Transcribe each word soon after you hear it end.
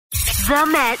The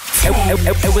Met.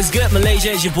 It was good,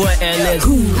 Malaysia. It's your boy Alex.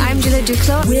 I'm Julia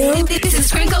Duclos. This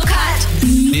is Crinkle Cut.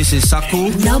 This is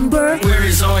Saku. Number Where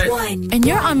is it? 1. And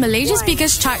you're on Malaysia's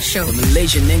biggest chart show. The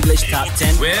Malaysian English Top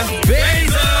 10 with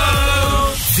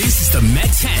Basil. This is the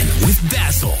MET10 with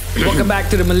Basil. Welcome back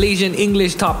to the Malaysian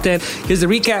English Top 10. Here's the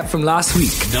recap from last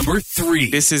week. Number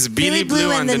 3. This is Billy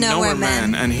Blue and the Nowhere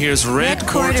Man. And here's Red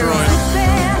Corduroy.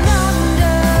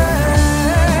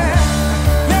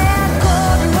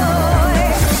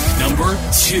 Number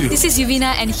 2. This is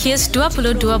Yuvina and here's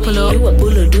 20 20.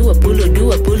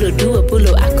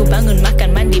 Aku bangun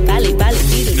makan mandi balik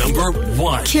tidur. Number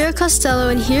 1. Kira Costello,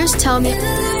 and here's Tell Me.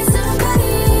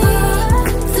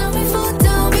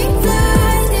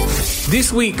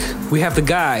 This week, we have the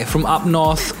guy from up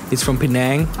north. It's from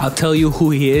Penang. I'll tell you who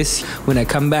he is when I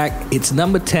come back. It's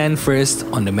number 10 first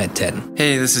on the MET10.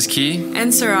 Hey, this is Key.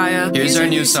 And Soraya. Here's our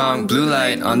new song, Blue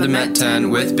Light, on the MET10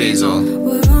 with Basil.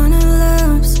 We're on our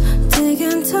laps,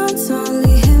 taking turns,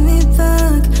 only hit me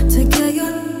back to get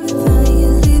your then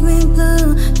you leave me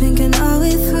blue, thinking all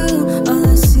we through, all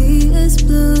I see is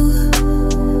blue.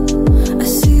 I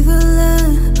see the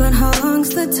light, but how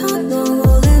long's the time? No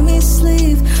one let me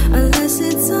sleep unless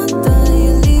it's undone.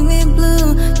 You leave me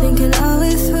blue, thinking all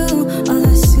we through, all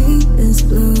I see is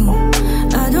blue.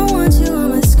 I don't want you on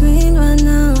my screen right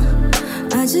now,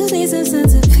 I just need some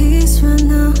sense of peace right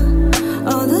now.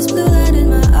 All this blue light in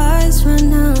my eyes right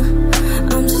now,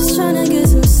 I'm just trying to get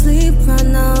some sleep right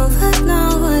now. Right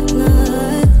now, right now.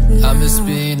 I miss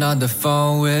being on the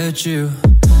phone with you,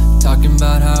 talking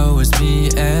about how it was me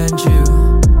and you.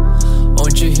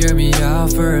 Won't you hear me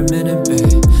out for a minute,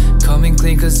 babe? Coming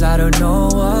clean cause I don't know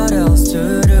what else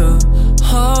to do.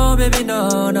 Oh, baby,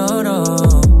 no, no, no.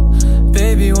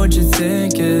 Baby, won't you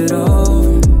think it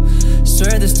over?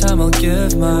 Swear this time I'll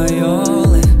give my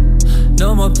all in.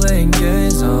 No more playing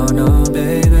games, oh no,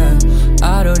 baby.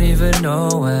 I don't even know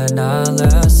when I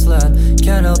last slept.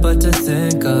 Can't help but to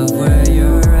think of where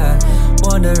you're at,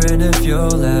 wondering if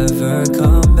you'll ever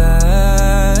come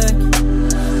back.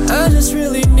 I just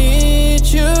really need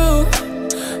you,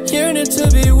 yearning to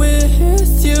be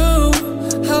with you.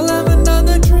 I'll have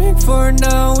another drink for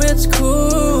now, it's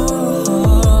cool.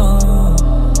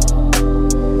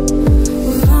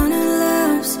 We're on our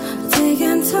laps,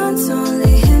 taking turns,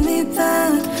 only hit me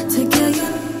back to get you.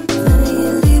 Then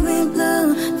you leave me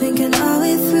blue, thinking all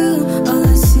we through, all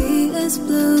I see is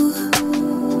blue.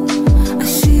 I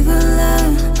see the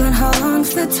light, but how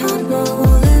long's the time? No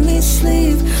one let me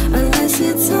sleep unless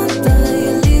it's undone.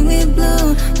 You leave me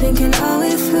blue, thinking all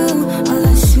we through, all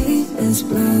I see is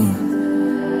blue.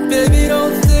 Baby,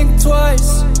 don't think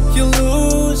twice, you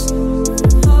lose.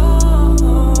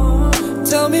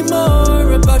 Tell me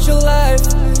more about your life,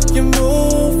 you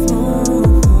move.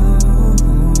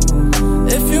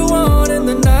 If you want in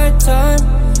the nighttime,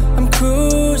 I'm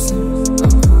cruising.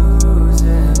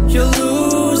 You're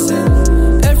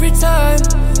losing every time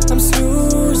I'm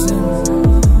snoozing.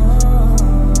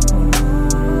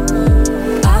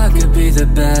 I could be the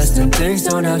best and things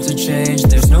don't have to change.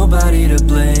 There's nobody to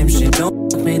blame. She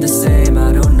don't look me the same,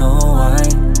 I don't know why.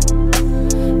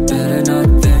 Better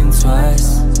not think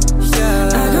twice. Yeah.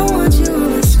 I don't want you on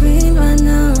my screen right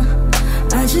now,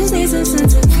 I just need some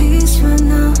sense of peace right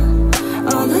now.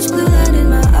 All this blue light in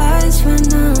my eyes right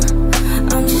now,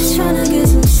 I'm just trying to get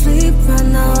some sleep right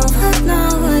now. Right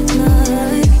now, right now,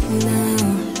 right now.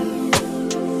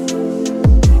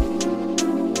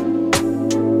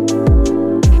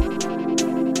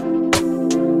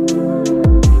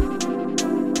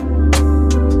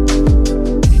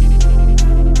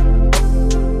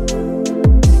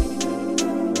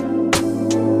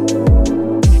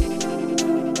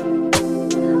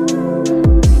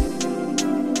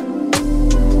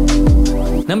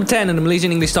 Number 10 in the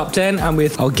Malaysian English Top 10. I'm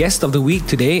with our guest of the week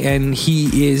today, and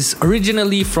he is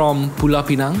originally from Pulau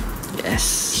Pinang.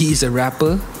 Yes. He is a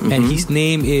rapper, and his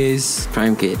name is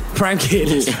Prhyme Kid. Prhyme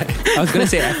Kid. Right. I was gonna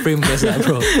say Ephraim first,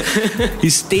 bro.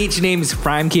 His stage name is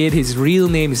Prhyme Kid. His real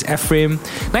name is Ephraim.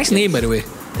 Nice name, by the way.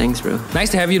 Thanks, bro.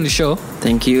 Nice to have you on the show.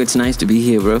 Thank you. It's nice to be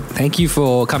here, bro. Thank you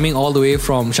for coming all the way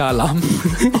from Shah Alam,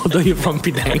 although you're from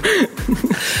Penang.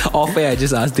 Off air, I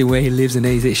just asked him where he lives, and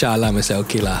then he said Shah Alam. I said,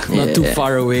 okay lah, not too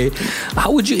far away.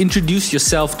 How would you introduce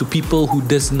yourself to people who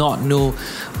does not know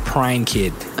Prhyme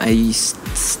Kid? I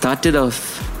started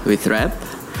off with rap.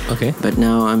 Okay. But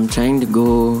now I'm trying to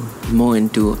go more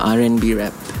into R&B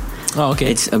rap. Oh,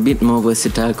 okay. It's a bit more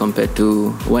versatile compared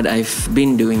to what I've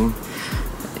been doing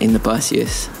in the past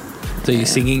years. So you're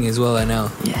singing as well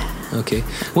now? Yeah. Okay.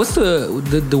 What's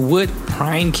the word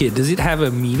Prhyme Kid? Does it have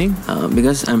a meaning?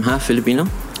 Because I'm half Filipino.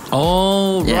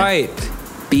 Oh, right.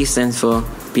 P stands for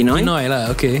Pinoy. Pinoy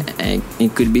lah, okay. And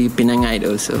it could be Penangite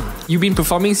also. You've been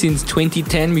performing since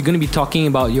 2010. We're going to be talking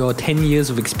about your 10 years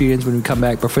of experience when we come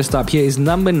back. But first up, here is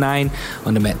number 9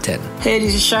 on the MET10. Hey,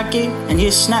 this is Shaki, and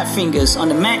here's Snap Fingers on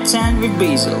the MET10 with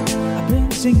Basil. I've been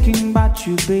thinking about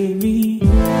you, baby,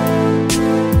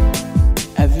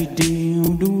 every day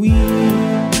of the week.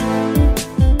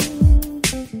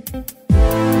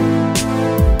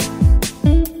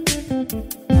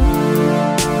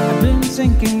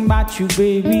 Thinking about you,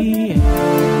 baby,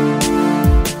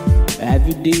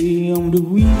 every day of the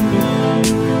week.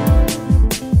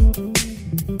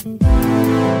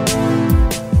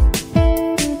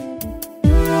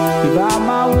 If I'm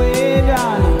my way,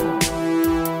 darling,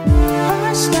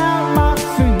 I snap my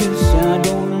fingers and I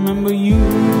don't remember you.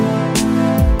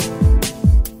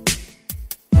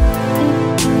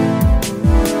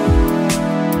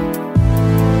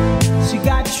 She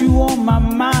got you on my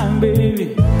mind,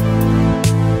 baby.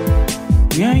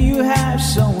 Yeah, you have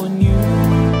someone new.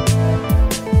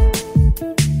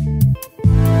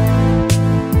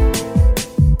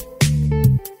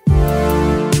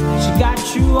 She got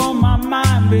you on my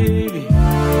mind, baby.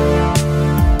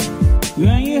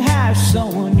 Yeah, you have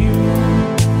someone new.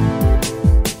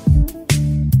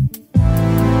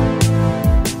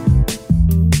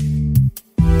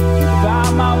 If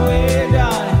I'm my way,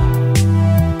 darling,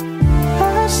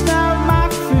 I snap my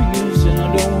fingers and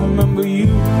I don't remember you.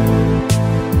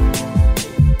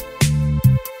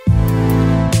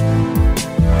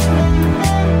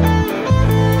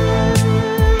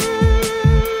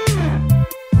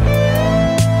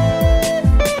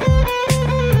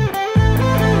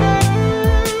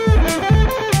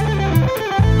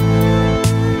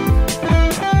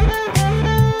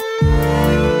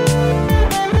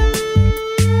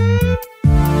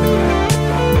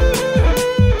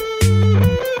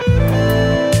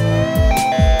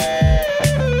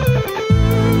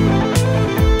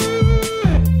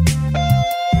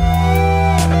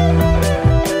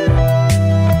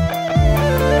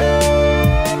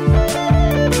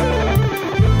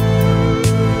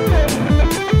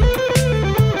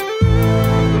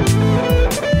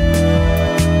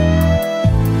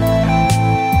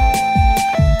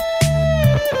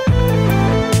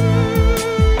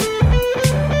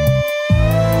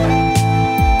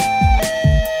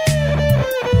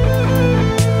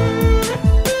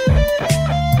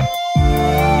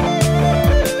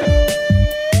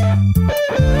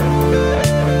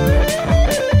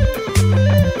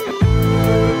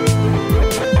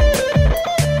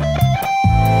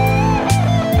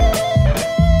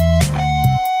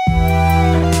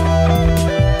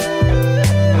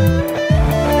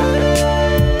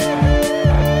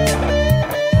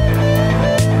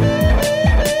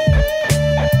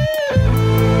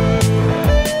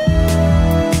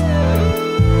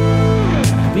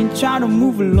 Trying to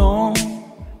move along,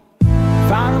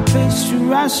 find a place to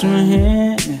rest my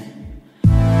head,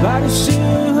 but it's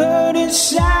still hurt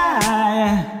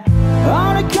inside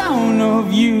on account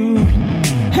of you.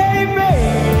 Hey baby,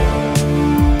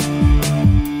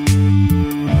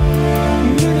 you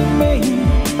really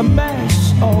made a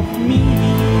mess of me.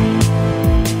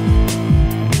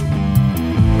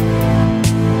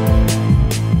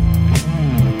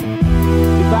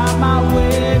 If I'm my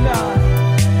way, darling,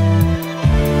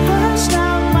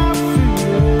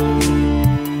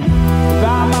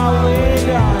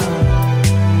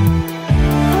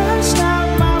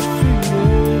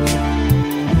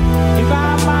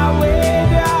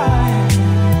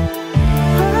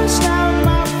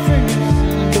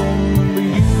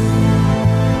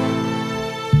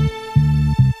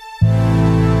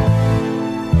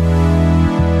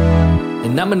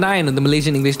 Number 9 on the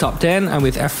Malaysian English Top 10. I'm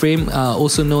with Ephraim,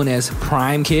 also known as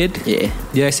Prhyme Kid. Yeah.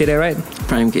 Did I say that right?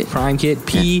 Prhyme Kid. Prhyme Kid.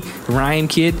 P, yeah. Rhyme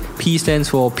Kid. P stands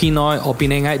for Pinoy or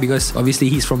Penangite because obviously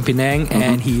he's from Penang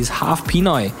and he's half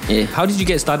Pinoy. Yeah. How did you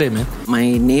get started, man?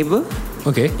 My neighbor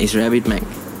is Rabbit Mac.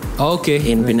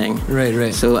 Okay. In Penang.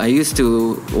 Right. So I used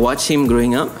to watch him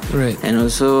growing up. Right. And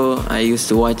also I used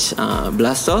to watch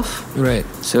Blast Off. Right.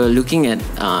 So looking at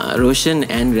Roshan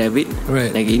and Rabbit,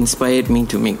 like inspired me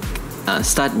to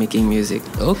start making music.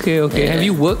 Okay. Yeah. Have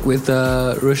you worked with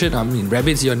Roshan? I mean,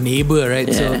 Rabbit's your neighbor, right?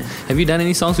 Yeah. So have you done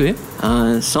any songs with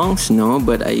him? Songs, no,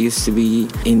 but I used to be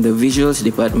in the visuals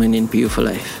department in PU for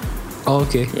Life. Oh,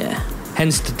 okay. Yeah.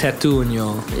 Hence the tattoo on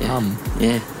your arm.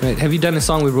 Yeah. Right. Have you done a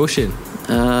song with Roshan?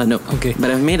 No. Okay.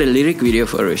 But I've made a lyric video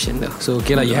for Roshan though. So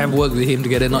you have worked with him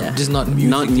together, not musically.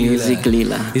 Not musically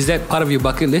lah. Is that part of your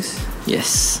bucket list?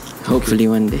 Yes. Hopefully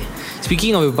one day.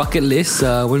 Speaking of your bucket list,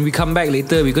 when we come back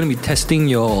later, we're going to be testing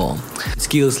your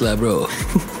skills, bro.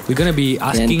 We're going to be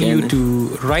asking you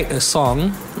to write a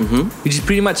song, which is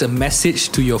pretty much a message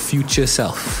to your future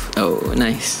self. Oh,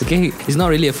 nice. Okay, it's not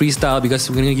really a freestyle because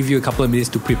we're going to give you a couple of minutes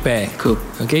to prepare. Cool.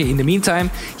 Okay, in the meantime,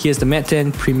 here's the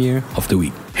MET10 premiere of the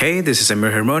week. Hey, this is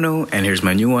Amir Hermono, and here's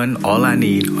my new one, All I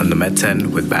Need, on the MET10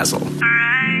 with Basil.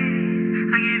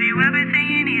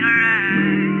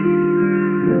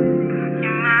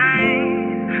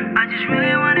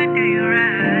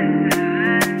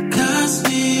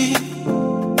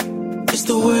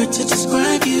 The word to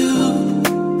describe you,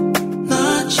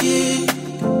 not yet.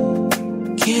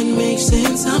 Can't make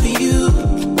sense of you.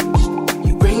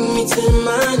 You bring me to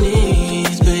my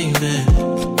knees, baby.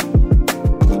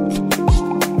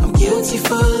 I'm guilty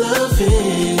for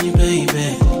loving you,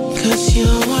 baby. 'Cause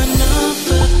you're one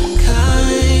of a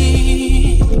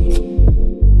kind,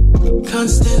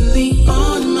 constantly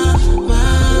on my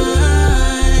mind.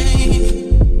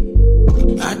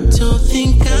 I don't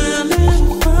think I'm ever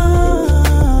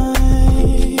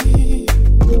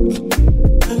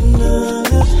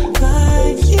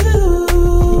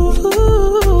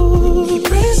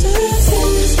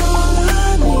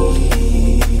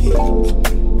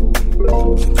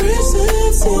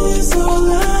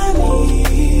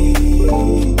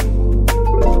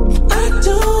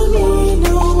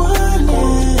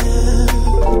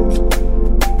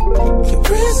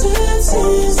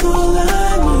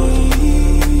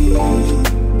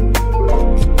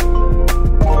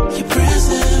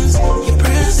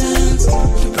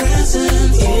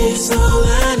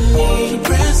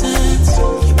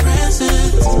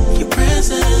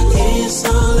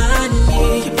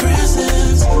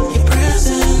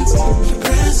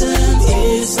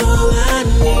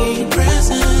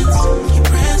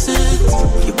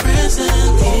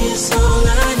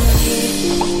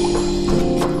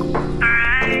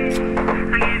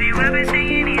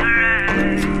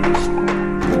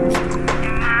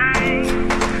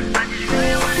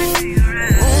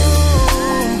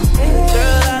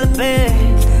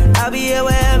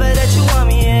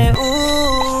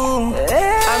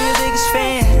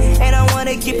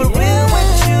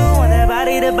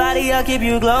I'll keep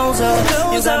you closer.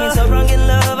 You got me so drunk in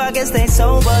love, I guess they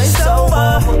sober. It's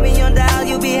sober. Put me on dial,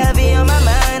 you be heavy on my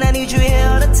mind. I need you here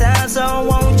all the time, so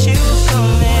won't you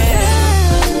come in?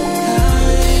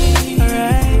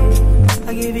 Alright,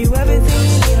 I'll give you everything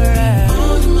you need, alright.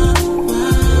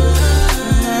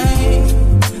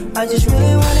 I just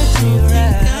really wanna do you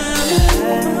right.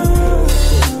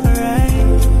 Alright,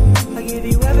 I'll give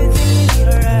you everything you need,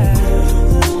 alright.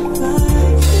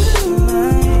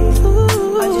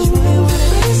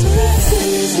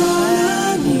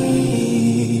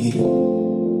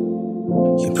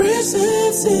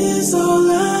 Presence is all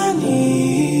I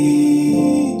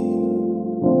need.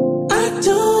 I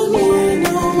don't need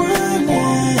no one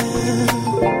else.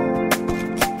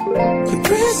 Your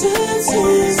presence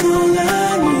is all I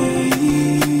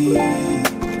need.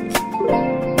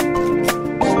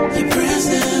 Your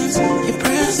presence, your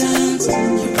presence,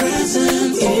 your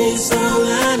presence is all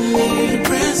I need. Your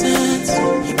presence,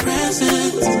 your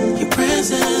presence, your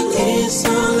presence is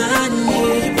all I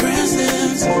need. Your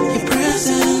presence, your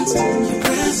presence. Your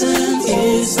presence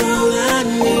is all I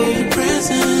need. Your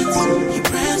presence, your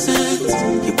presence,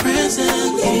 your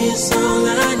presence is all I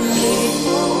need.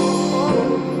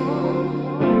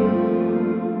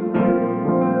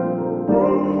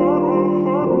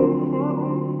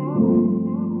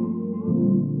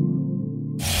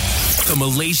 The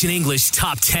Malaysian English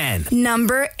Top 10.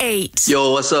 Number 8.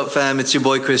 Yo, what's up, fam? It's your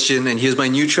boy Christian, and here's my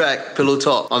new track, Pillow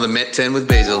Talk, on the MET10 with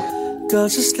Basil. Girl,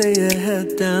 just lay your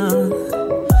head down.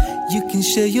 You can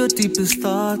share your deepest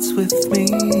thoughts with me.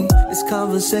 It's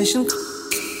conversation.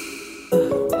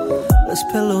 Let's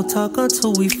pillow talk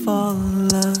until we fall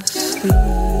asleep.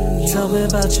 Tell me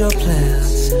about your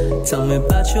plans. Tell me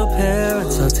about your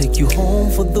parents. I'll take you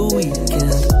home for the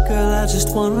weekend. Girl, I just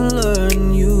wanna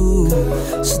learn you.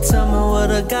 So tell me what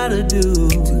I gotta do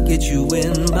to get you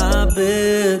in my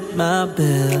bed, my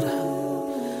bed.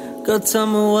 Girl, tell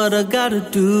me what I gotta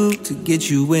do to get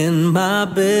you in my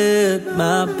bed,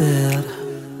 my bed.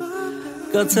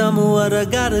 Girl, tell me what I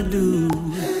gotta do.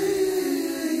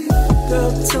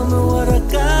 Girl, tell me what I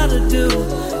gotta do.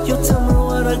 You tell me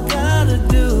what I gotta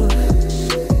do.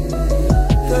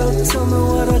 Girl, tell me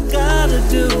what I gotta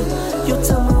do. You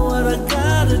tell me what I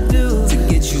gotta do to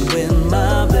get you in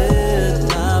my bed,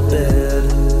 my bed.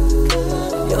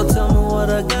 Yo, tell me what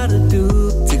I gotta do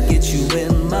to get you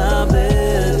in my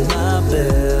bed, my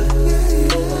bed.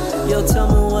 Yo, tell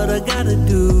me what I gotta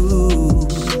do.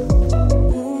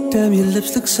 Damn, your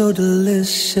lips look so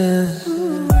delicious.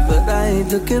 But I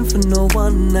ain't looking for no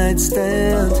one night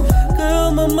stand.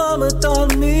 Girl, my mama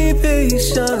taught me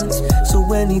patience,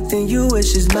 so anything you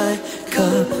wish is my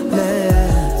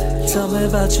command. Tell me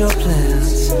about your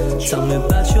plans, tell me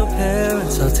about your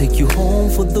parents. I'll take you home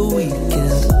for the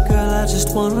weekend. Girl, I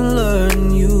just wanna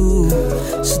learn you,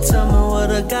 so tell me what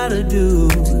I gotta do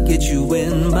to get you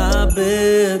in my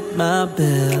bed, my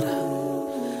bed.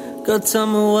 Girl, tell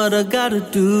me what I gotta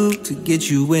do to get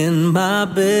you in my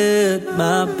bed,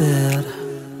 my bed.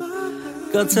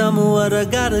 Girl, tell me what I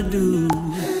gotta do.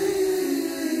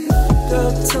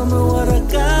 Girl, tell me what I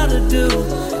gotta do.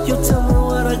 You tell me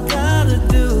what I gotta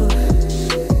do.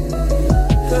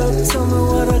 Girl, tell me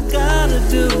what I gotta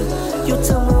do. You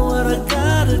tell me what I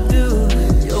gotta do.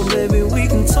 Yo, baby, we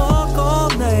can talk all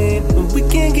night, but we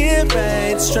can't get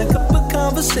right. Strike up a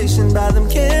conversation by them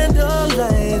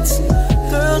candlelights.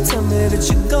 Girl, tell me that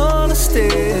you're gonna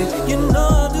stay. You know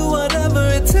I'll do whatever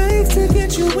it takes to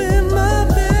get you in my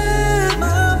bed,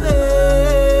 my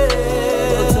bed.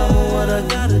 Girl, tell me what I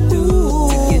gotta do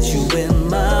to get you in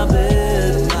my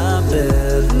bed, my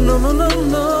bed. No, no, no,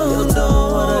 no. Girl, tell me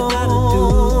what I gotta do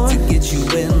to get you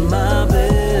in my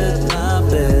bed, my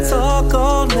bed. Talk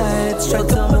all night,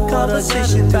 strike up a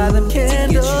conversation by the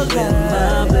candlelight.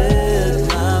 My bed,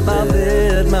 my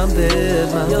bed, my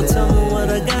bed, my bed. Yo, tell me what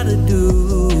I gotta do.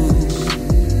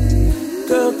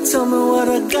 Girl, tell me what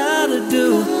I gotta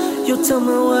do. Yo, tell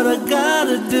me what I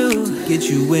gotta do to get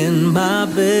you in my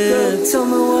bed. Girl, tell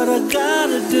me what I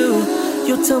gotta do.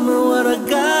 Yo, tell me what I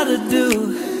gotta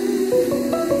do.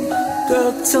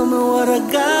 Girl, tell me what I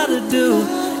gotta do.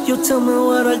 Yo, tell me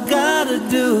what I gotta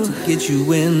do to get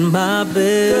you in my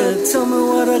bed. Girl, tell me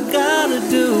what I gotta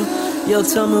do. Yo,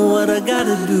 tell me what I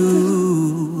gotta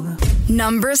do.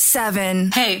 Number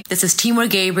 7. Hey, this is Timur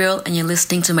Gabriel, and you're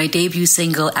listening to my debut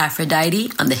single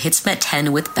Aphrodite on the HITZ MET10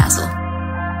 with Basil.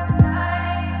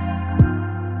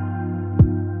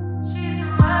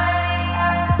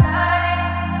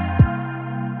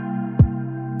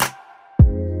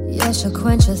 Yeah, she'll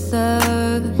quench your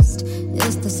thirst.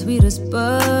 It's the sweetest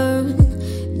burn.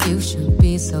 You should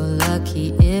be so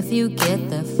lucky if you get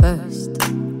there first.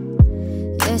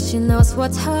 Yeah, she knows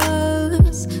what's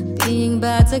hers. Being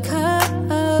bad's a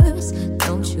curse.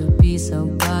 Don't you be so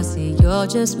bossy, you'll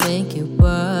just make it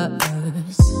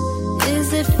worse.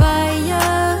 Is it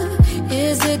fire?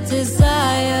 Is it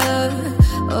desire?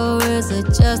 Or is it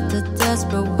just a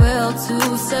desperate will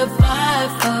to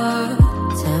survive her?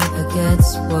 Temper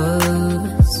gets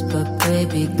worse, but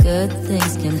baby, good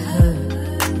things can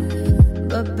hurt.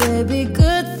 But baby,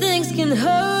 good things can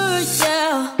hurt,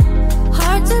 yeah.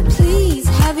 Hard to please.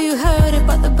 Have you heard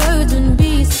about the birds and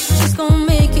bees? She's gonna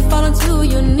make you fall onto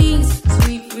your knees.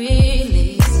 Sweet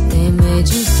release. They made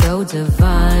you so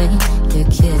divine. Your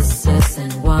kisses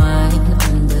and wine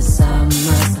under summer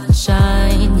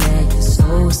sunshine. Yeah, you're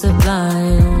so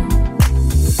sublime.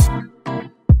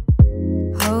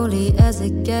 Holy as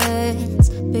it gets.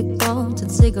 Big bones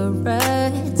and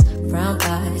cigarettes. Brown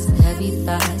eyes and heavy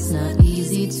thighs. Not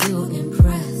easy to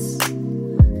impress.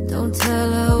 Don't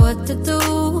tell her what to do.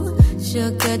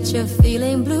 She'll get you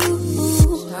feeling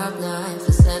blue. Sharp knife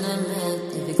for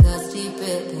sentiment. If it cuts deep,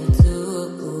 it will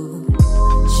too.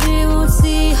 She won't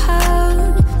see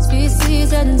her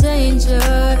species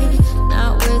endangered.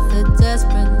 Not with a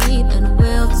desperate need and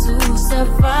will to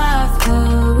survive her.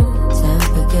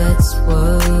 Temper gets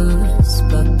worse,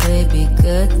 but baby,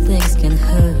 good things can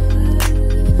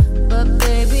hurt. But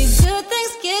baby, good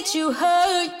things get you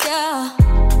hurt, yeah.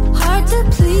 Hard to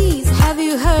please. Have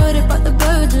you heard about the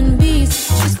birds and bees?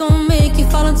 She's gonna make you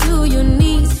fall onto your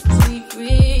knees. Sweet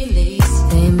release.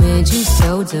 They made you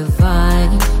so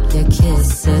divine. Your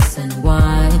kisses and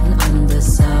wine under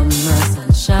summer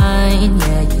sunshine.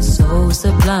 Yeah, you're so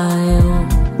sublime.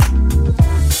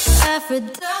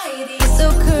 Aphrodite,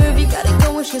 so curvy, gotta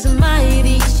go when she's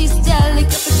mighty. She's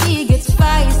delicate, but she gets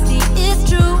feisty. It's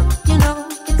true, you know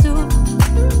it too.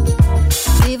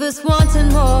 Leave us wanting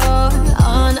more.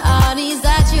 On our knees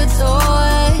at your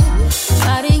toy.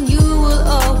 Fighting you will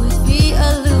always be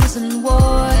a losing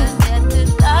war.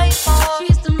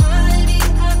 She's the mighty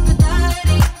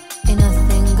Aphrodite. Ain't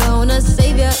nothing gonna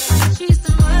save ya. She's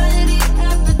the mighty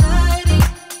Aphrodite.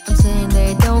 I'm saying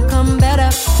they don't come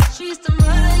better. She's the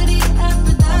mighty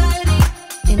Aphrodite.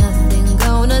 Ain't nothing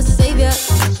gonna save ya.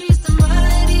 She's the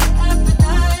mighty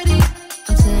Aphrodite.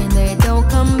 I'm saying they don't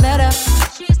come better.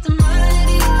 She's the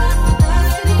mighty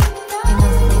Aphrodite. Ain't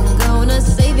nothing gonna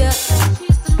save ya.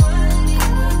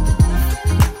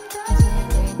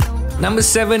 Number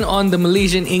 7 on the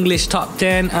Malaysian English Top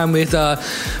 10. I'm with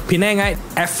Penangite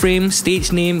Ephraim,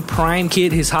 stage name Prhyme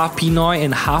Kid. He's half Pinoy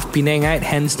and half Penangite,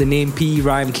 hence the name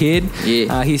Prhyme Kid.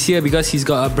 Yeah. He's here because he's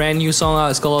got a brand new song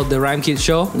out. It's called The Rhyme Kid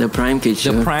Show. The Prhyme Kid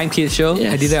Show. The Prhyme Kid Show.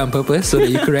 Yes. I did that on purpose so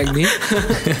that you correct me.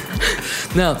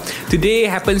 Now, today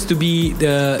happens to be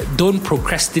the Don't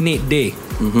Procrastinate Day.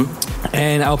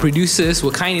 And our producers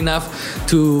were kind enough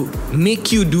to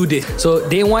make you do this. So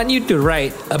they want you to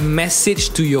write a message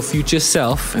to your future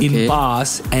self in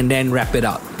bars and then rap it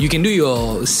out. You can do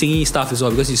your singing stuff as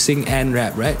well because you sing and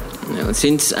rap, right? No,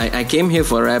 since I came here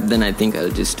for rap, then I think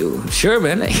I'll just do. Sure,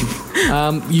 man. Like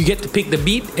you get to pick the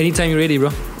beat anytime you're ready,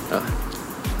 bro.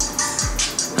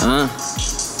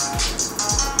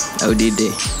 How did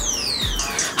they?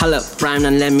 Hold up, Prhyme,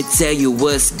 and let me tell you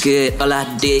what's good. All I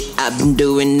did, I've been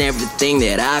doing everything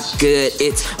that I could.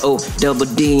 It's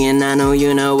O-double-D, and I know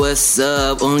you know what's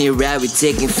up. Only rap we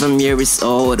taking from here is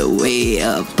all the way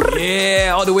up.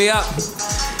 Yeah, all the way up.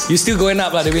 You're still going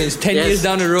up, by the way. It's 10 years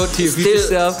down the road to your future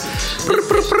self.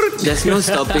 There's no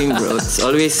stopping, bro. It's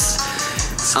always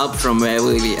up from wherever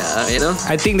we are, you know?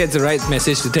 I think that's the right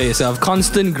message to tell yourself.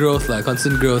 Constant growth,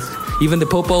 constant growth. Even the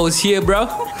popo is here, bro.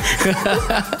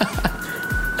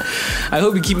 I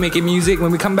hope you keep making music.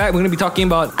 When we come back, we're going to be talking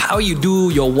about how you do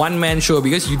your one-man show,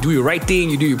 because you do your writing,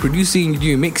 you do your producing, you do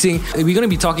your mixing. We're going to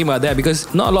be talking about that because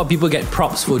not a lot of people get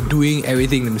props for doing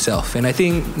everything themselves. And I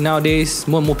think nowadays,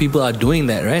 more and more people are doing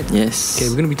that, right? Yes. Okay,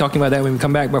 we're going to be talking about that when we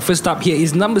come back. But first up here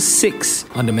is number 6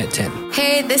 on the MET10.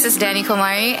 Hey, this is Danny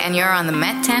Komari, and you're on the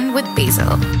MET10 with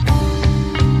Basil.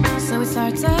 So it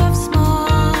starts off small.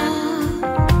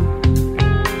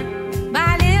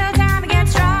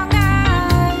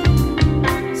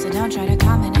 Try to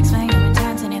come and explain your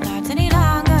intent and your thoughts any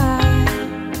longer.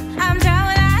 I'm done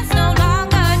with that's no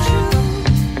longer true.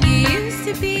 You used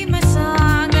to be my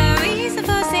song, the reason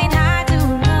for saying I too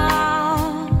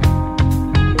long.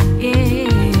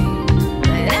 Yeah,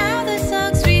 but now the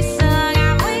song's resung.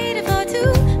 I waited for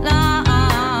too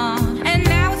long, and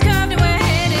now it's come to we're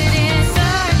headed in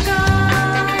circles,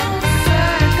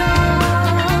 circles,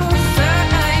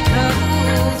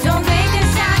 circles. Don't make a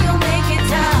sound, you'll make it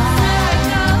tough.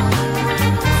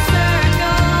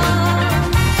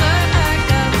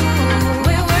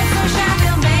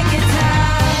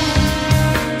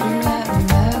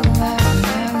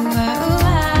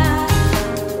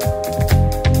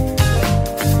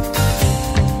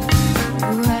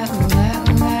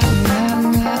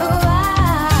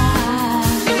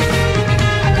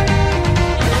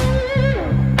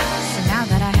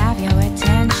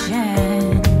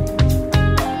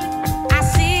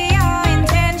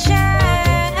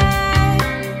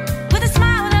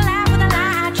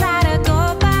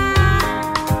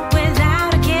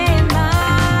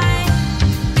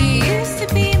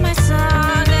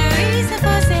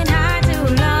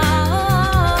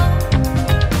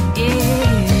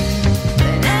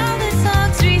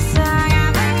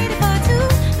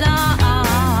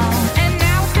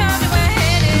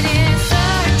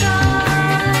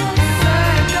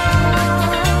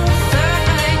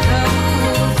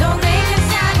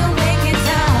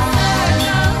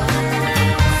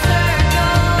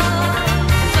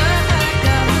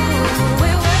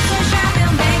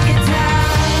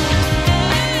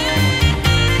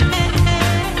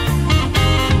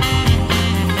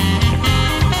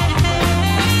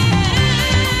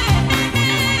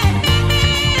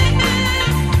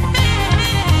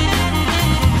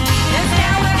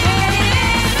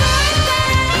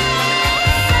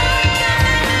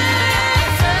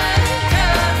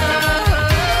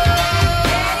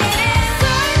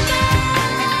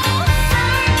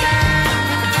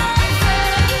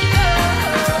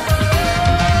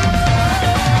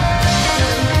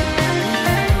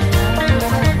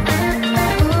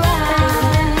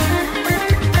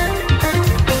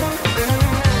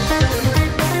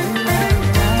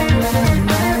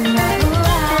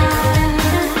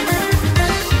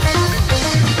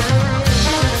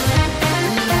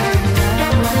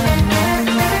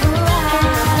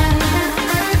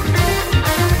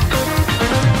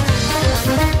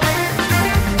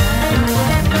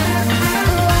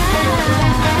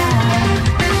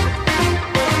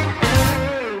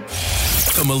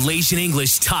 Malaysian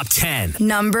English Top 10.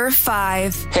 Number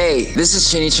 5. Hey, this is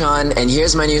Chinny-chan, and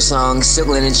here's my new song, Silk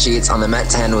Linen Sheets, on the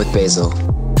MET10 with Basil.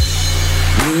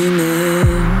 Lean in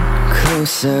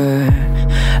closer,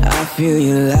 I feel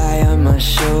you lie on my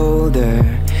shoulder.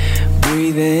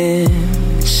 Breathe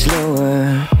in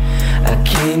slower, I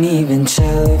can't even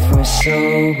tell if we're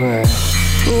sober.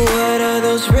 What are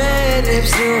those red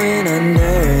lips doing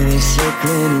under these silk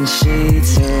linen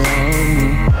sheets around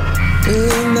me?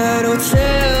 In that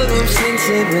hotel room,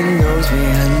 scented windows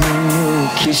behind you,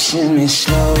 kissing me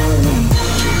slowly.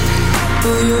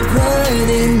 Oh, you're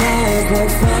burning up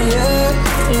like fire,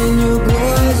 and your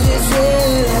gorgeous hair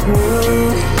like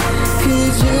wood.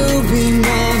 Could you be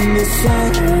my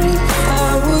messiah?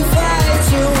 I would fight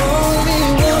your holy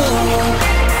war.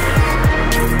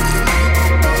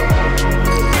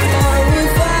 I would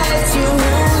fight your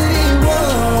holy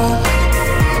war.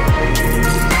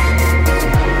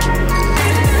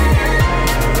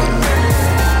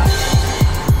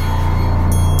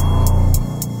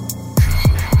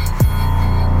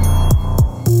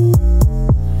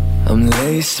 I'm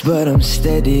laced, but I'm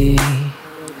steady.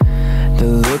 The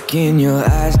look in your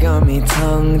eyes got me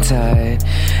tongue-tied.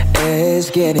 Air's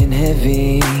getting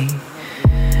heavy.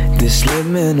 This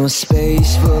liminal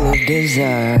space full of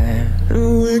desire.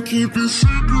 And we're keeping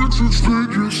secrets and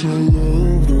strangers. I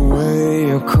love the way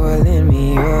you're calling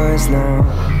me yours now.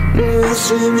 We're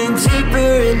swimming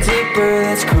deeper and deeper.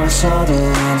 Let's cross all the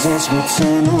lines. Let's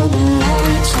return all the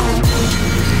lights.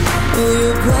 Oh,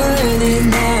 you're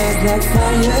burning up like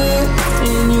fire,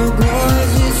 and your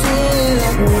gorgeous hair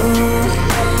like wood.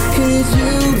 Could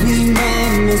you be my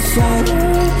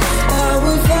messiah? I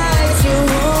would fight your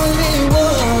holy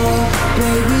war.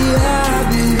 Baby, I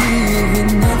believe in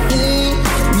nothing.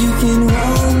 You can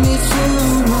hold me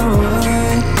tomorrow.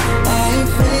 I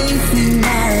have faith in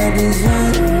my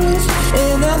desires,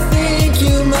 and I think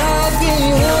you might be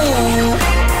her.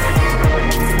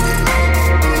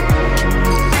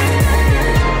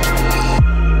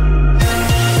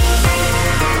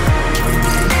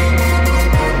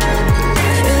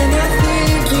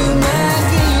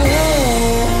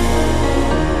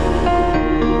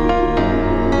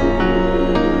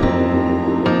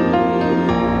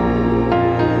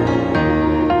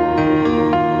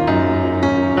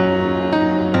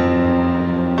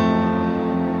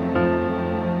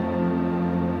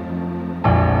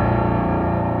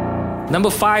 Number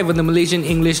 5 on the Malaysian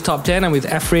English Top 10. I'm with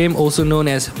Prhyme, also known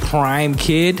as Prhyme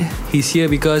Kid. He's here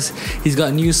because he's got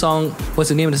a new song. What's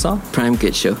the name of the song? Prhyme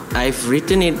Kid Show. I've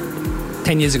written it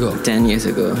 10 years ago. 10 years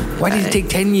ago. Why did it take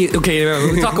 10 years? Okay,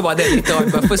 we'll talk about that later on.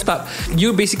 But first up,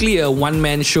 you're basically a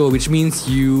one-man show, which means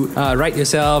you write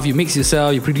yourself, you mix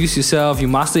yourself, you produce yourself, you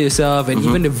master yourself, and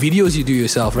even the videos you do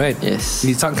yourself, right? Yes.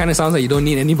 It kind of sounds like you don't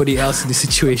need anybody else in this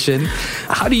situation.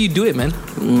 How do you do it, man?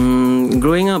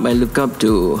 Growing up, I look up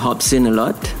to Hobson a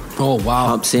lot. Oh, wow.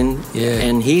 Hobson. Yeah.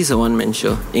 And he's a one-man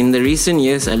show. In the recent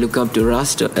years, I look up to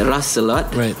Russ a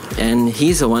lot. Right. And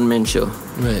he's a one-man show.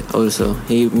 Right. Also,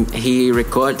 he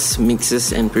records,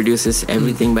 mixes, and produces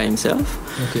everything by himself.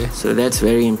 Okay. So that's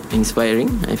very inspiring,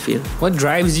 I feel. What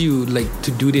drives you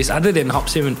to do this other than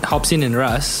Hobson and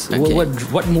Russ? Okay.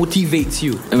 What motivates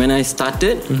you? When I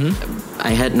started,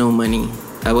 I had no money.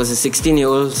 I was a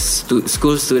 16-year-old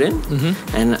school student,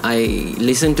 and I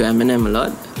listened to Eminem a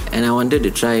lot. And I wanted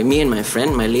to try. Me and my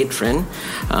friend, my late friend,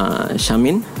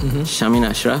 Shamin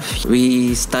Ashraf,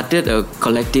 we started a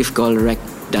collective called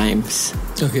Dimes.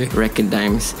 Okay. Record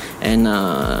Dimes. And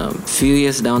a few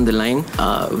years down the line,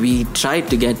 we tried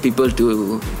to get people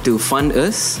to fund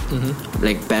us,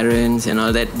 like parents and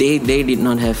all that. They did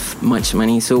not have much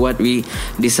money. So what we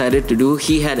decided to do,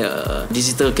 he had a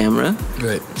digital camera.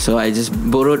 Right. So I just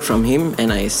borrowed from him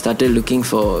and I started looking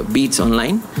for beats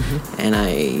online. And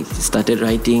I started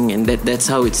writing, and that's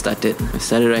how it started. I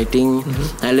started writing.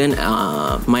 I learned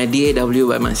my DAW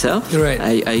by myself. Right.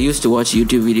 I used to watch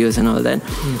YouTube videos and all that.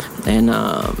 And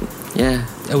yeah.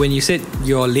 When you said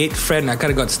your late friend, I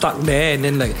kind of got stuck there, and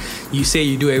then like you say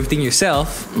you do everything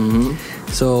yourself.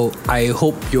 So I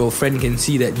hope your friend can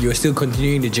see that you're still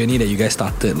continuing the journey that you guys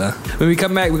started. When we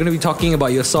come back, we're going to be talking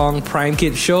about your song Prhyme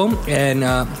Kid Show, and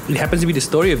it happens to be the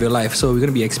story of your life, so we're going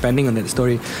to be expanding on that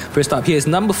story. First up, here's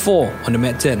number 4 on the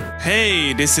MET10.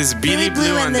 Hey, this is Billy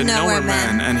Blue and the Nowhere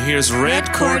Man, and here's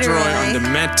Red Corduroy on the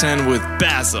MET10 with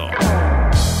Basil.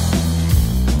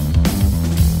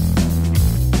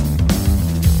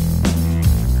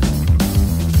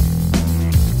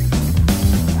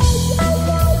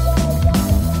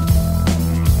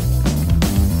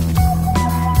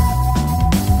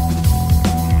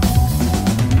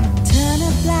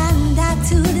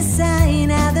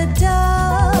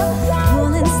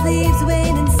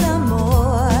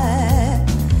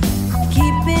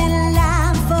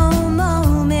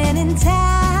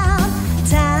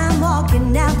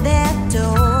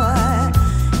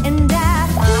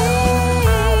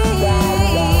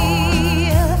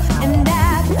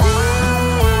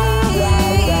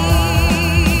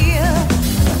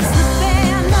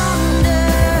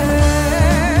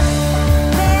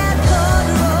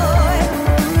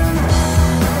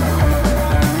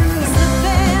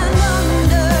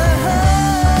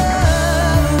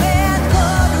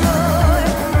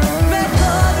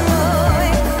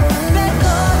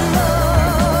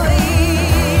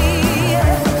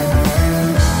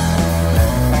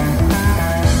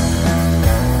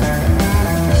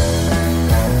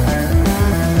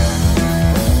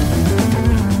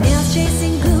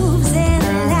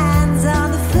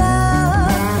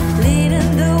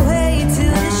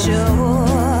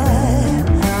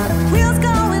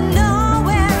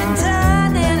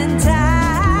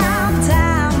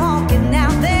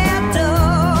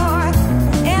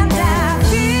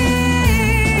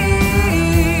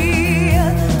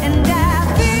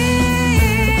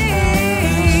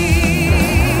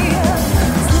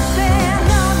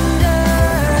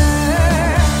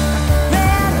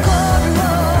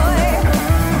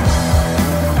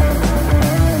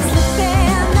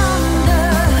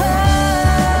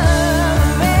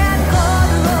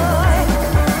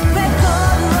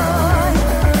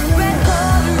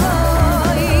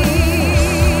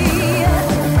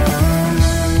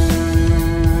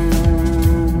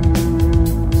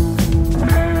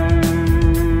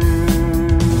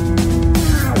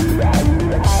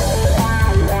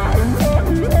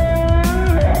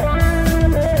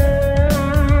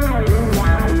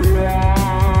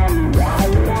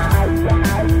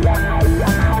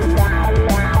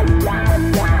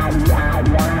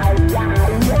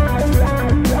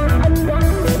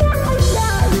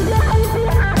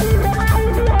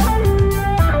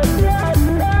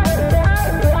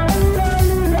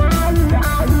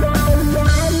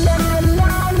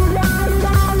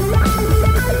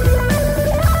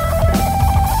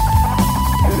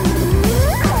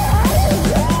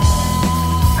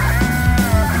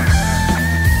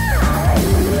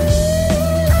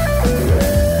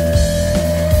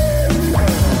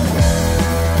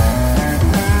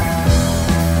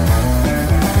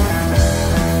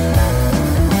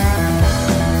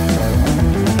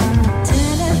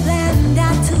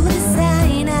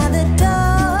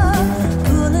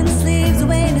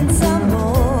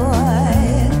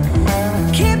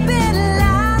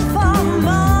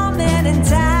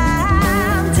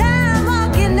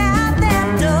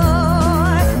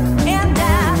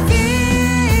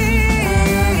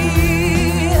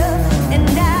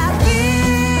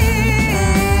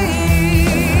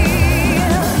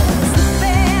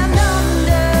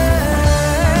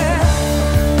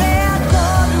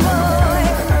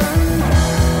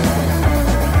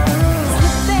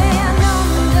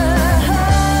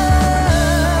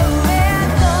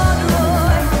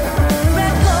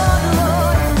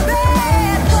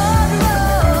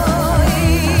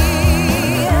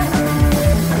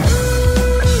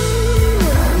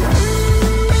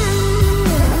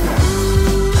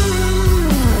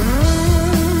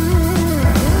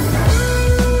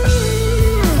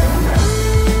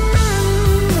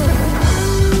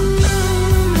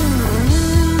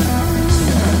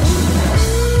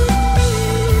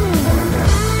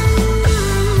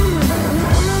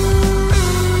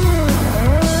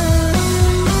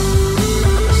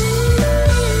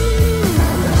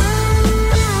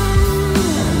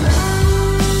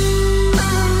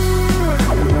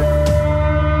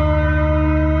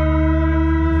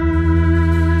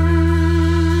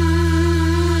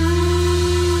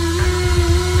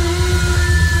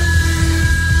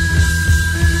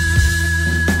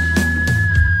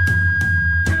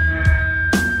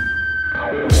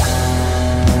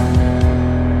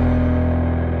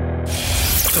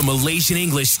 The Malaysian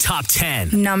English Top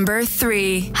 10. Number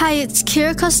 3. Hi, it's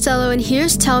Kira Costello, and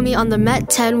here's Tell Me on the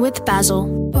MET10 with Basil.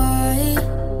 Why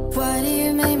do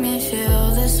you make me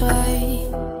feel this way?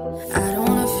 I don't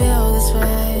wanna feel this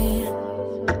way.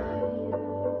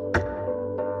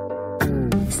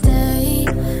 Stay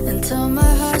until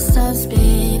my heart stops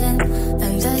beating,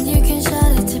 and then you can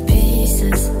shut it to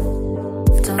pieces.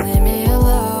 Don't leave me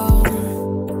alone.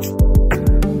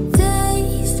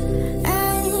 Dazed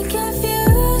and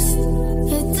confused,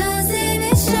 it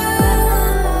doesn't show.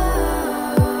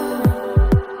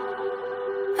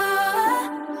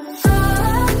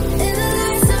 In the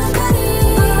light, somebody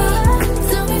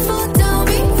tell me for, don't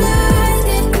be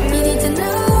blinded. You need to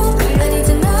know, I need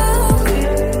to know.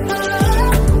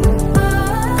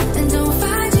 And don't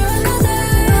find you another.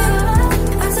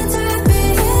 I'm so tired of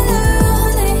being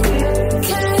lonely.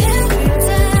 Can you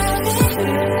tell me?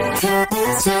 Can you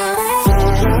tell me?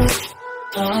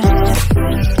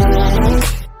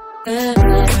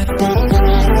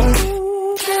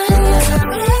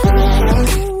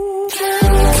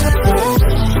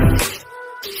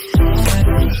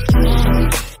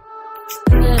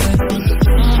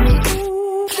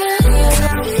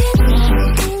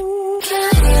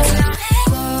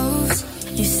 Close.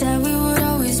 You said we would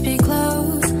always be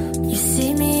close. You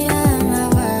see me at my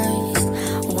worst.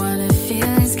 What if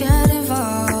feelings get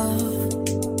involved?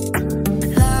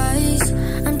 Lies,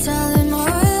 I'm telling more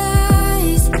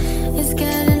lies. It's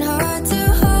getting hard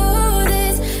to hold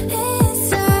it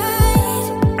inside.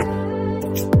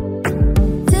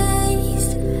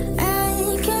 Dazed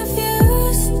and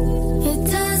confused, it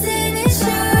doesn't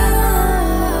show.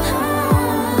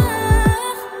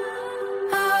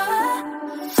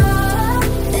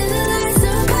 In the light,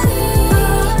 somebody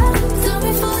tell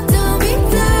me for, don't be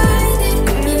blinded.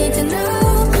 You need to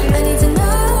know, I need to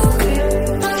know.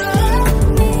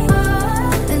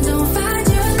 And don't find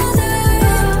you another.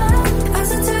 I'm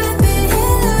so tired of being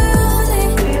lonely.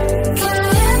 Can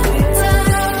you tell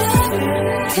me?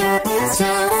 Can you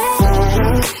tell me?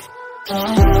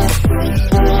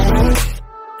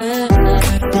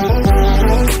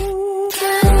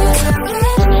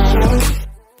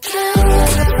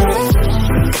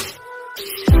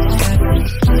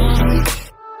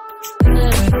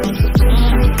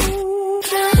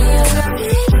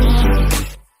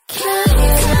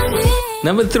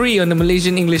 Number 3 on the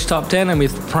Malaysian English Top 10, I'm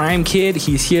with Prhyme Kid.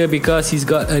 He's here because he's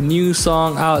got a new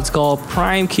song out. It's called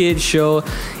Prhyme Kid Show.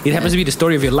 It happens to be the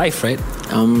story of your life, right?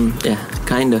 Yeah,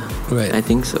 kinda. Right. I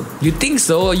think so. You think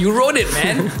so? You wrote it,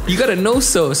 man. You gotta know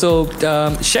so. So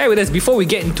share with us before we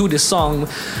get into the song.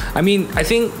 I mean, I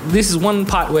think this is one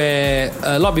part where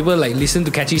a lot of people like listen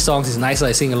to catchy songs. It's nice,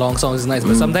 like sing along songs is nice.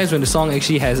 But sometimes when the song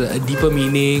actually has a deeper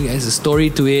meaning, has a story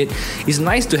to it, it's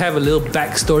nice to have a little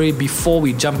backstory before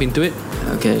we jump into it.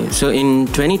 Okay, so in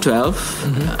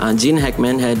 2012, Gene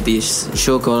Hackman had this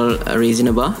show called Raising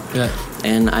a Bar. Yeah.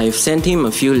 And I've sent him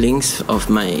a few links of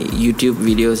my YouTube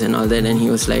videos and all that, and he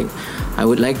was like, I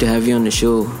would like to have you on the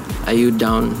show. Are you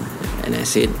down? And I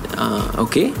said,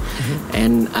 okay.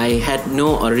 And I had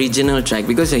no original track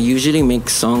because I usually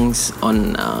make songs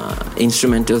on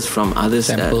instrumentals from others,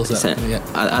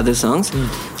 other songs.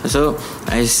 So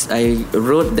I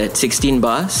wrote that 16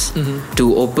 bars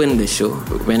to open the show.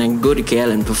 When I go to KL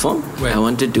and perform, I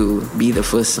wanted to be the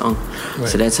first song.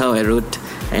 So that's how I wrote.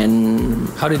 And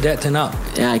how did that turn out?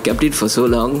 Yeah, I kept it for so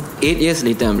long. 8 years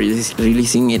later, I'm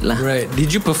releasing it lah. Right.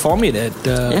 Did you perform it at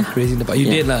Raising the Bar? You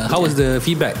did lah. How was the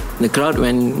feedback? The crowd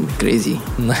went crazy.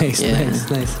 Nice.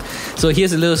 So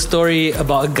here's a little story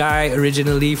about a guy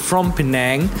originally from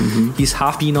Penang. He's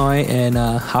half Pinoy and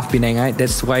half Penangite.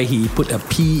 That's why he put a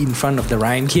P in front of the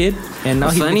Rhyme Kid. And now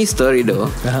a funny story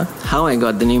though. How I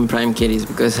got the name Prhyme Kid is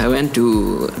because I went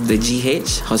to the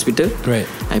GH hospital. Right.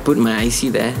 I put my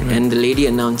IC there, and the lady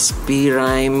announced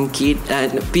Prhyme Kid,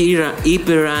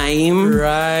 Prhyme.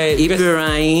 Right.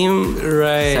 Prhyme.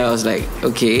 Right. So I was like,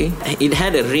 okay. It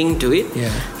had a ring to it. Yeah.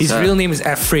 His real name is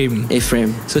Ephraim.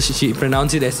 So she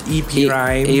pronounced it as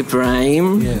Prhyme.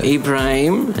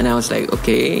 Prhyme. And I was like,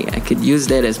 okay, I could use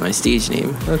that as my stage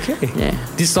name. Okay. Yeah.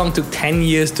 This song took 10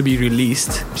 years to be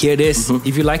released. Here it is.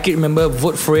 If you like it, remember,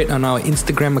 vote for it on our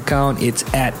Instagram account. It's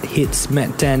at HITZ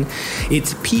MET10.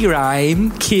 It's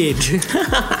Prhyme Kid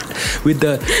with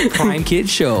the Prhyme Kid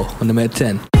Show on the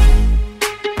MET10.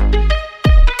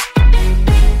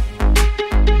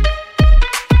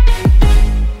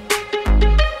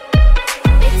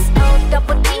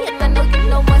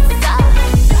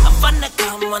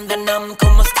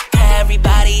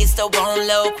 Everybody is so on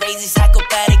low, crazy,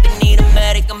 psychopathic. I need a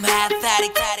medic, I'm half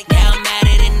addict. Yeah, I'm at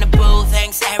it in the booth.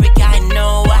 Thanks, Eric. I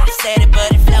know I said it,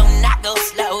 but it flow, not go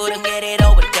slow. Don't get it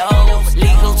overdose.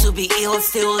 Legal to be ill,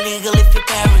 still legal if your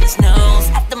parents knows.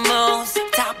 At the most,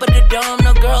 top of the dome,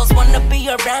 no girls wanna be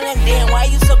around, and then why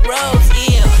you so gross?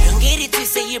 Yeah, don't get it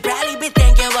twisted, you probably be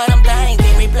thinking what I'm playing.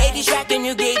 Then replay this track and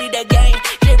you get it again.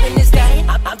 Sharing this game,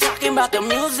 I'm talking about the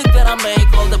music that I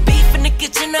make. All the beef in the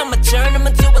kitchen, I'ma turn them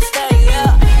into a steak.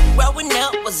 Yeah, growing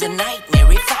up was a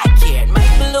nightmare if I cared.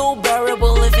 Might be a little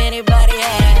bearable if anybody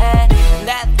had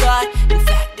that thought. In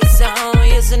fact, it's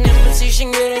always an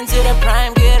imposition, get into the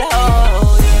prime, get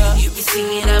hold. Yeah. You be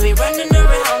singing, I be running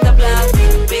around the block.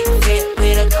 Big fit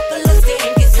with a couple of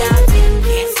stinkies out.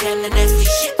 Can't stand the nasty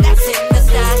shit that's in the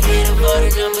style. Hit a for the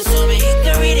number, so me hit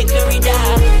the read it, curry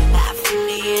down. Half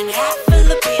Indian, half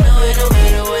Filipino. In the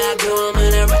middle where I go, I'm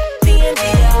gonna rap the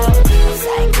Indio. I'm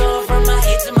psycho from my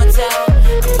head to my toe.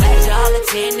 I'm glad y'all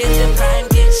attended the Prime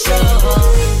Kid show.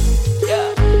 Yeah.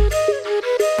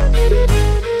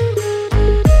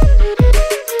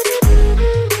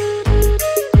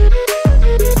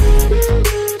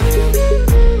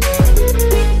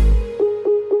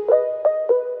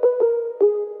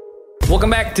 Welcome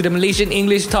back to the Malaysian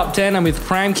English Top 10. I'm with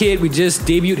Prhyme Kid. We just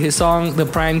debuted his song, The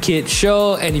Prhyme Kid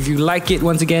Show. And if you like it,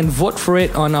 once again, vote for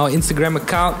it on our Instagram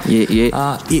account. It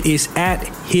is at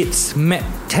HITZ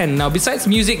MET10. Now, besides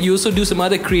music, you also do some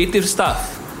other creative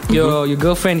stuff. Your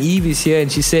girlfriend Eve is here and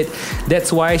she said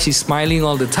that's why she's smiling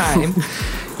all the time.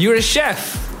 You're a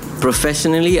chef.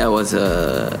 Professionally, I was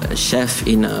a chef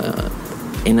in a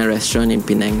restaurant in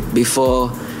Penang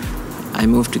before I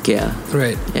moved to KL.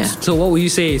 Right. Yeah. So what would you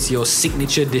say is your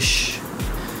signature dish?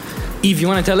 Eve, you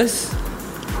want to tell us?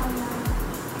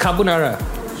 Carbonara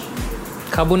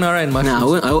and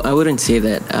mushrooms. No, I wouldn't say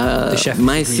that. The chef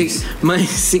my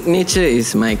signature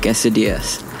is my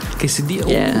quesadillas. Quesadilla?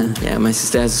 Yeah. My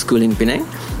sister has a school in Penang.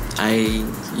 I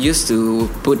used to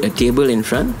put a table in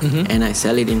front and I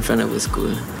sell it in front of the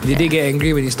school. Did they get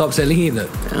angry when you stopped selling it though?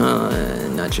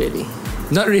 Not really.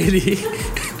 Not really?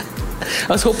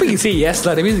 I was hoping you'd say yes,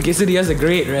 lah. That means the quesadillas are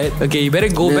great, right? Okay, you better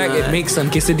go back and make some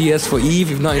quesadillas for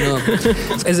Eve. If not,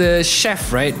 as a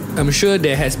chef, right? I'm sure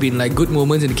there has been like good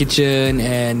moments in the kitchen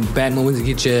and bad moments in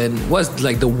the kitchen. What's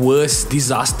like the worst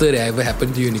disaster that ever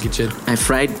happened to you in the kitchen? I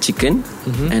fried chicken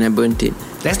and I burnt it.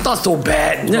 That's not so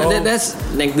bad. No, that's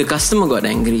like the customer got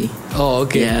angry. Oh,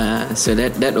 okay. Yeah, so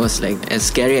that was like a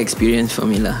scary experience for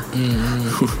me lah.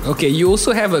 Okay, you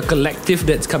also have a collective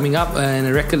that's coming up and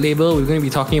a record label. We're going to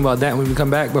be talking about that when we come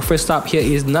back. But first up, here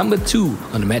is number 2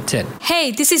 on the MET10.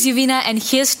 Hey, this is Yuvina and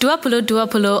here's Dua Pulo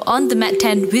on the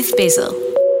MET10 with Basil.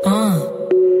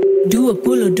 Dua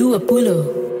Pulo.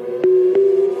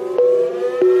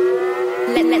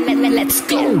 Let's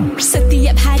go.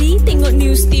 Setiap hari tengok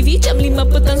news TV jam 5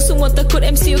 petang semua takut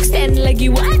MCU extend lagi.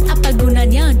 What? Apa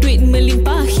gunanya? Duit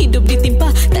melimpah, hidup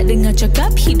ditimpa. Tak dengar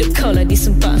cakap, hidup kau lah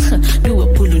disempah.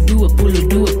 20, 1,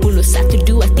 2,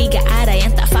 3. Ada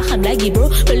yang tak faham lagi bro.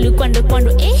 Perlu quando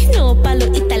no palo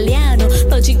italiano.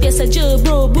 Logic biasa je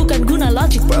bro, bukan guna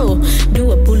logic bro.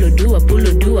 20.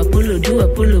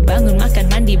 Bangun makan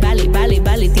mandi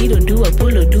balik tidur.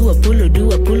 20.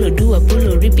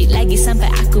 Repeat lagi sampai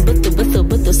aku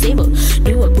betul sibuk. 20.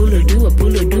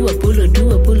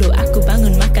 Aku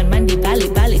bangun makan mandi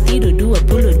balik tidur.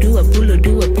 20.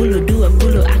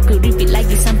 Aku repeat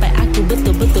lagi sampai aku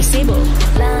betul sibuk.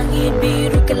 Langit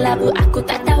biru kelabu aku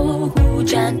tak tahu.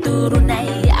 Hujan turun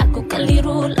naik aku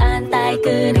keliru. Lantai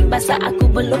kering basah aku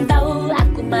belum tahu.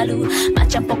 Aku malu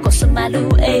macam pokok semalu.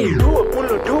 20.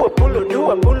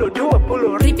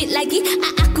 Repeat lagi,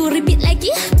 aku repeat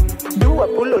lagi.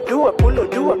 20.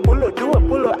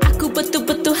 Aku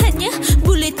betul-betul hanya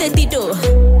boleh tertidur.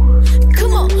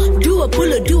 Come on, 20.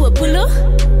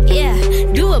 Yeah,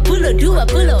 20. 5,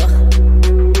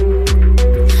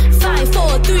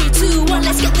 4, 3, 2, 1,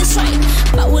 let's get this right.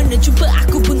 Pak Warna jumpa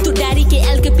aku buntut dari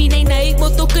KL ke Penang. Naik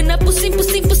motor kena pusing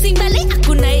balik.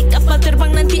 Aku naik kapal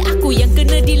terbang nanti aku yang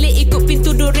kena delay. Ikut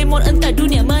pintu Doraemon entah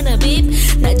dunia mana babe.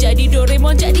 Nak jadi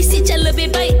Doraemon jadi si Chan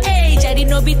lebih baik. Jadi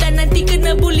Nobita nanti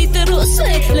kena bully terus.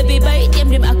 Lebih baik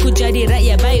diam-diam aku jadi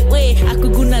rakyat baik weh.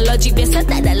 Aku guna logik biasa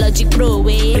tak ada logik bro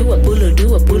weh. 20.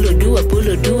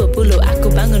 Aku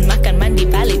bangun makan mandi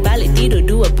balik tidur.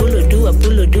 20.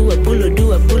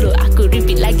 Aku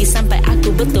repeat lagi sampai aku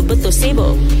betul-betul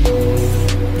sibuk.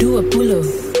 20.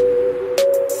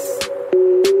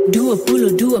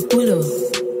 20. 20.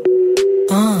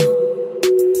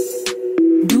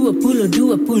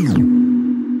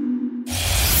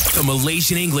 The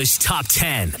Malaysian English Top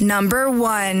 10. Number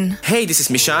 1. Hey, this is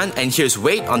Mishan, and here's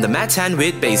Wait on the MET10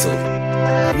 with Basil.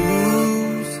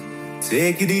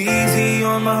 Take it easy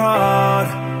on my heart.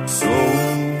 So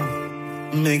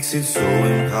makes it so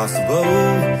impossible.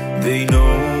 They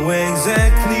know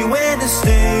exactly when to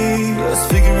stay.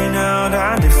 just figuring out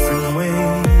our different ways.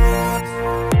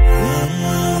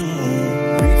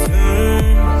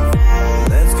 Return.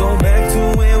 Let's go back to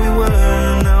where we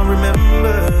were. Now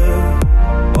remember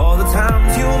all the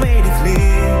times you made it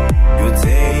clear. You're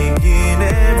taking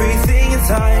everything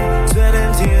inside. Sweat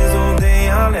and tears, all they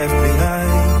are left behind.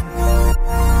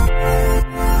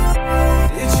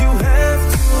 Did you have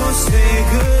to say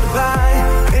goodbye?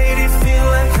 Made it feel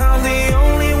like I'm the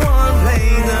only one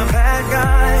playing the bad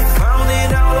guy. Found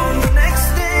it out on the next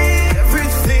day.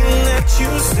 Everything that you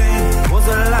said was a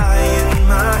lie in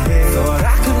my head. Thought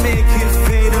I could make it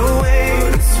fade away,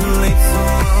 but it's too late, so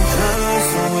I'll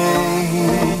just wait.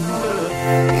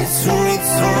 It's too late,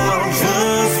 so I'll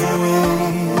just wait.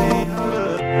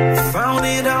 Found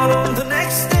it out on the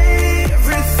next day.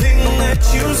 Everything that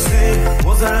you said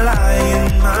was a lie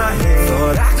in my head.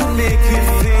 Thought I could make it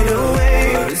fade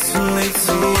away, but it's too late,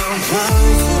 so I'll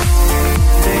just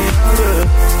stay out of.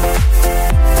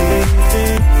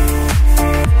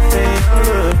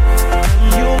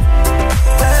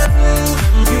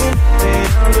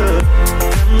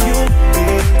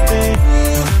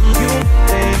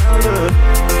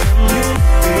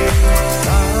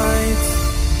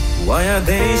 Why are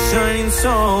they shining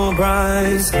so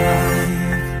bright?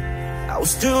 Like our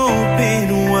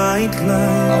stupid white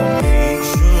light. I'll make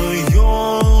sure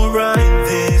you're right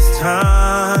this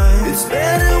time. It's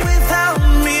better without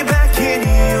me back in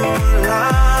your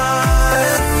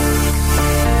life.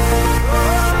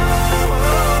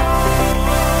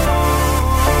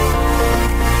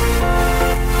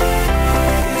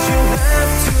 Did you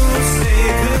have to say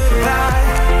goodbye?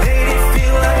 Made it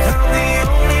feel like I'm the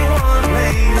only one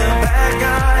playing the bad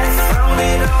guy. Found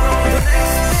it out on the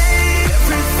next day.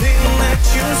 Everything that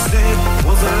you said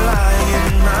was a lie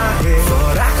in my head.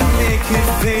 Thought I could make it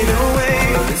fade away,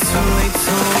 but it's too late,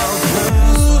 so I'll just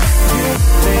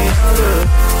stay out of.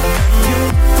 You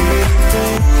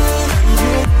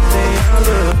stay out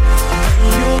of.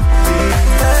 You stay out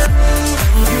of.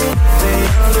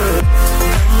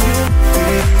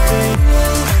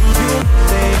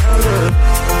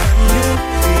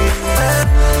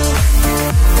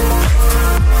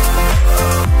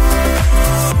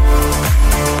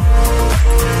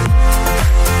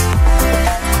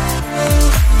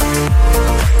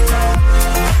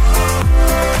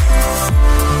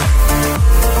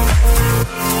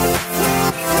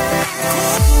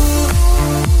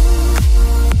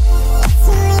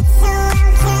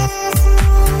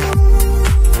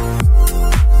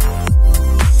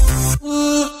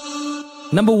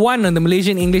 Number 1 on the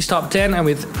Malaysian English Top 10. I'm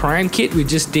with Prhyme Kid. We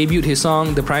just debuted his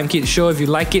song, The Prhyme Kid Show. If you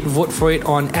like it, vote for it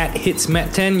on @HITZ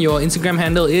MET10. Your Instagram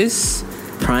handle is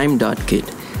Prhyme.kid.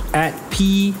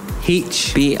 PRHYME.KID.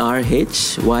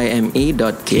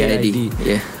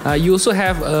 Yeah. You also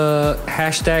have a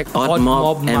hashtag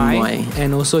OddMobMY,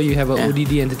 and also you have a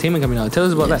ODD Entertainment coming out. Tell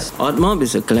us about that. OddMob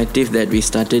is a collective that we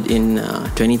started in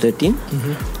 2013.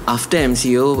 After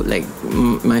MCO, like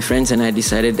my friends and I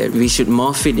decided that we should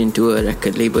morph it into a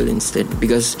record label instead,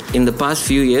 because in the past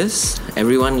few years,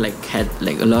 everyone like had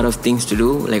like a lot of things to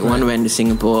do. Like one went to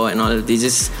Singapore and all. They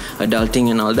just adulting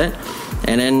and all that,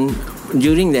 and then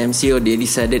during the MCO, they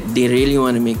decided they really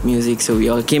want to make music, so we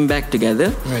all came back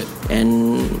together,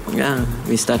 and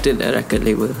we started a record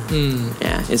label.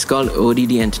 Yeah, it's called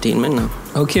ODD Entertainment now.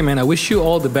 Okay, man, I wish you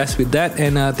all the best with that,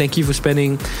 and thank you for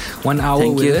spending 1 hour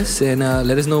with us, and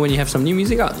let us know when you have some new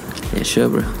music out. Yeah, sure,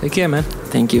 bro. Take care, man.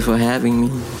 Thank you for having me.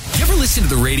 You ever listen to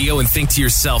the radio and think to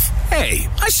yourself, hey,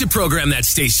 I should program that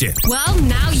station? Well,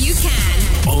 now you can.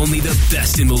 Only the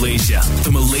best in Malaysia.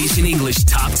 The Malaysian English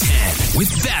Top 10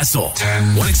 with Basil.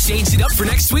 Want to change it up for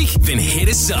next week? Then hit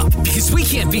us up, because we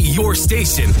can't be your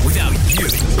station without you.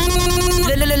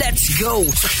 Let's go.